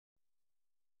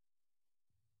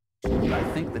I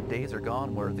think the days are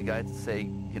gone where the guys say,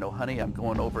 you know, honey, I'm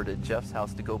going over to Jeff's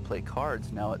house to go play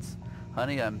cards. Now it's,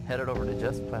 honey, I'm headed over to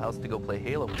Jeff's house to go play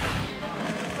Halo.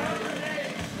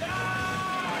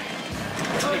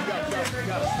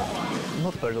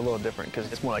 Multiplayer is a little different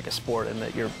because it's more like a sport in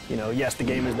that you're, you know, yes, the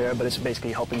game is there, but it's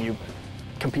basically helping you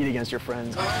compete against your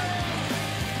friends.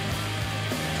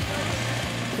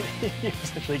 You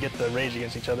essentially get to rage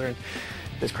against each other in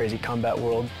this crazy combat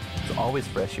world. It's always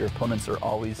fresh. Your opponents are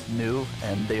always new,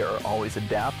 and they are always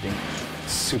adapting.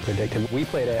 Super addictive. We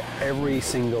played it every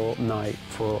single night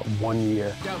for 1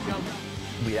 year.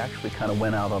 We actually kind of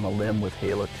went out on a limb with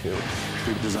Halo 2.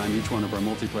 We've designed each one of our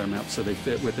multiplayer maps so they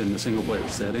fit within the single-player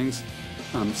settings.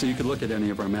 So you could look at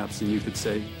any of our maps and you could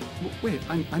say, wait,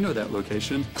 I know that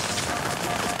location.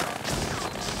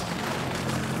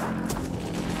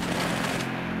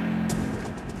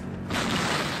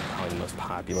 Probably the most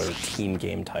popular team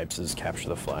game types is Capture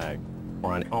the Flag.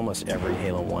 On almost every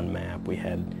Halo 1 map, we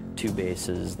had 2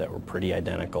 bases that were pretty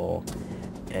identical.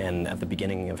 And at the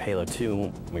beginning of Halo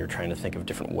 2, we were trying to think of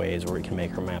different ways where we can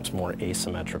make our maps more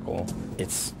asymmetrical.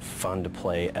 It's fun to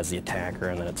play as the attacker,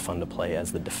 and then it's fun to play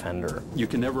as the defender. You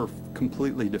can never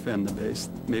completely defend the base.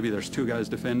 Maybe there's 2 guys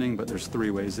defending, but there's 3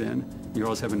 ways in. You're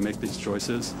always having to make these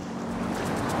choices.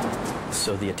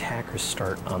 So the attackers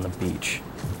start on the beach,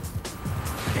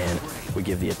 and we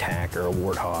give the attacker a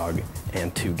warthog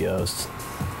and 2 ghosts.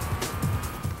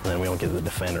 And then we don't give the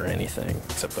defender anything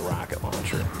except the rocket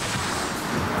launcher.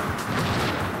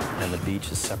 And the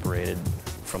beach is separated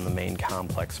from the main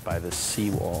complex by this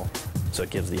seawall, so it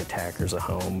gives the attackers a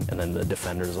home, and then the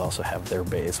defenders also have their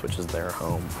base, which is their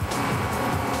home.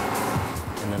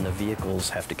 And then the vehicles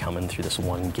have to come in through this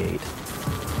one gate.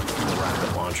 The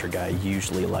rocket launcher guy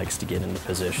usually likes to get into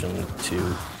position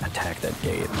to attack that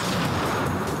gate.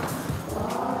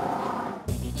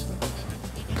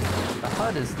 A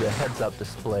HUD is the heads-up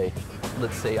display.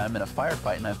 Let's say I'm in a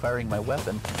firefight and I'm firing my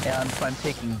weapon, and if I'm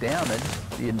taking damage,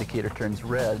 the indicator turns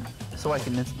red, so I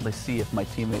can instantly see if my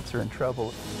teammates are in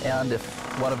trouble. And if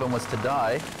one of them was to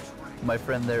die, my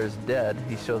friend there is dead.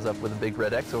 He shows up with a big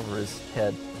red X over his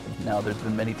head. Now, there's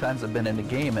been many times I've been in a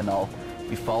game and I'll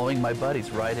be following my buddies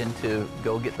right into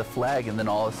go get the flag, and then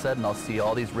all of a sudden I'll see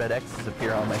all these red X's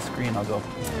appear on my screen. I'll go,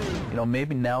 you know,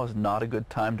 maybe now is not a good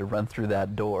time to run through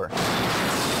that door.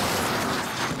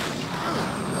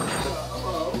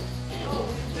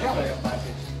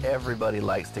 Everybody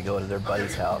likes to go to their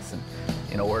buddy's house and,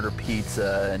 you know, order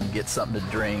pizza and get something to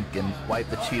drink and wipe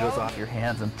the Cheetos off your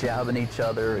hands and jabbing each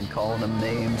other and calling them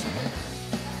names.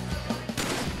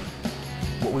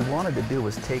 What we wanted to do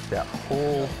was take that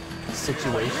whole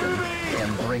situation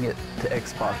and bring it to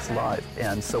Xbox Live.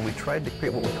 And so we tried to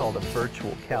create what we called a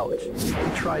virtual couch.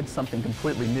 We tried something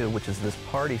completely new, which is this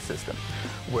party system,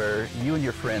 where you and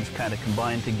your friends kind of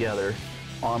combine together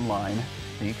online,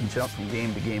 and you can jump from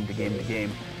game to game to game to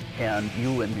game, and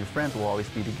you and your friends will always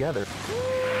be together.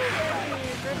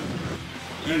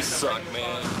 You suck,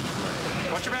 man.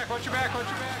 Watch your back, watch your back, watch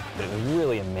your back. It was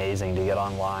really amazing to get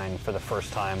online for the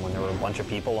first time when there were a bunch of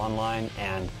people online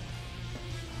and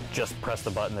just press the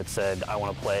button that said, I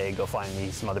want to play, go find me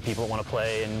some other people that want to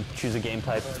play and choose a game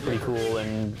type that's pretty cool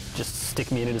and just stick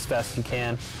me in it as fast as you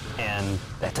can. And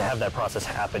to have that process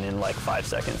happen in like 5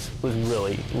 seconds was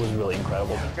really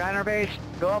incredible. Guy in our base,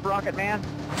 go up, Rocket Man.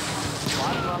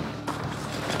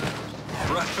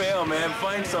 Raphael, man,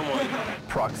 find someone.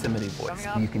 Proximity voice.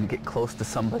 You can get close to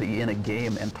somebody in a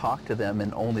game and talk to them,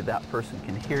 and only that person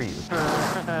can hear you.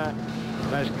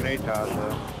 Nice grenade toss,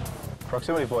 though.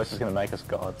 Proximity voice is going to make us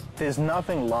gods. There's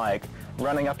nothing like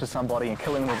running up to somebody and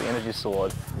killing them with the energy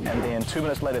sword, and then 2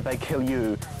 minutes later they kill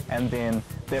you, and then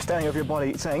they're standing over your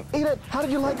body saying, eat it! How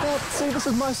did you like that? See, this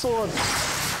is my sword!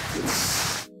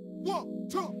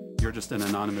 You're just an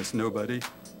anonymous nobody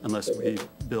unless we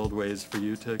build ways for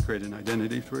you to create an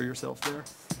identity for yourself there.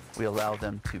 We allow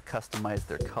them to customize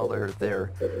their color,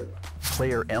 their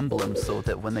player emblem, so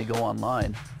that when they go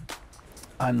online,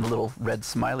 I'm the little red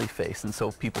smiley face, and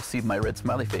so people see my red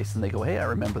smiley face and they go, hey, I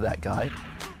remember that guy.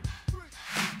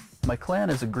 My clan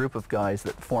is a group of guys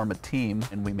that form a team,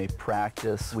 and we may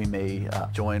practice, we may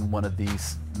join one of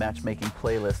these matchmaking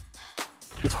playlists.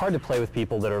 It's hard to play with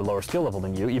people that are lower skill level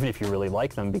than you, even if you really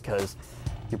like them, because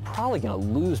you're probably going to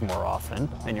lose more often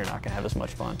and you're not going to have as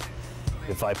much fun.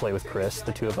 If I play with Chris,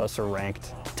 the 2 of us are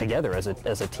ranked together as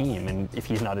a team, and if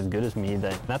he's not as good as me,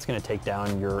 then that's going to take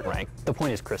down your rank. The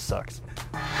point is Chris sucks.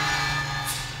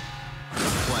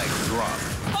 Flag drop.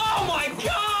 Oh my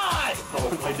God!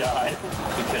 Oh, I died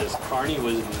because Carney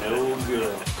was no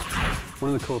good.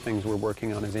 One of the cool things we're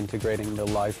working on is integrating the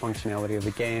live functionality of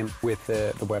the game with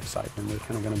the website, and we're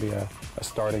kind of going to be a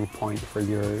starting point for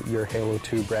your Halo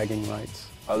 2 bragging rights.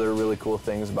 Other really cool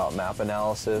things about map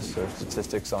analysis or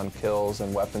statistics on kills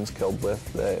and weapons killed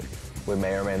with that we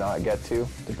may or may not get to,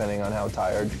 depending on how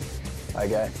tired I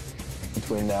get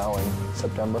between now and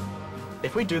September.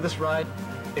 If we do this right,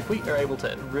 if we are able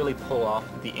to really pull off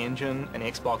the engine and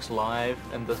Xbox Live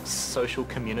and the social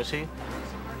community,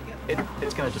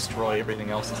 it's going to destroy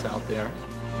everything else that's out there.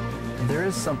 There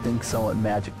is something somewhat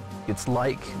magic. It's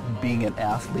like being an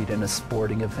athlete in a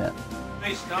sporting event.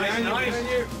 Nice, nice,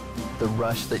 nice. The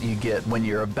rush that you get when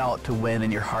you're about to win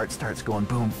and your heart starts going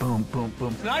boom, boom, boom,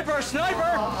 boom. Sniper, sniper!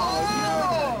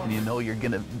 And you know you're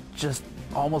going to just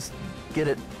almost get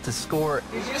it to score.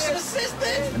 He's just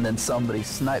assisted! And then somebody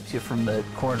snipes you from the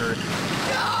corner.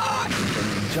 And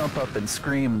you jump up and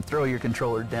scream and throw your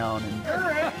controller down.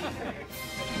 And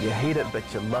you hate it, but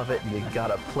you love it, and you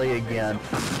gotta play again.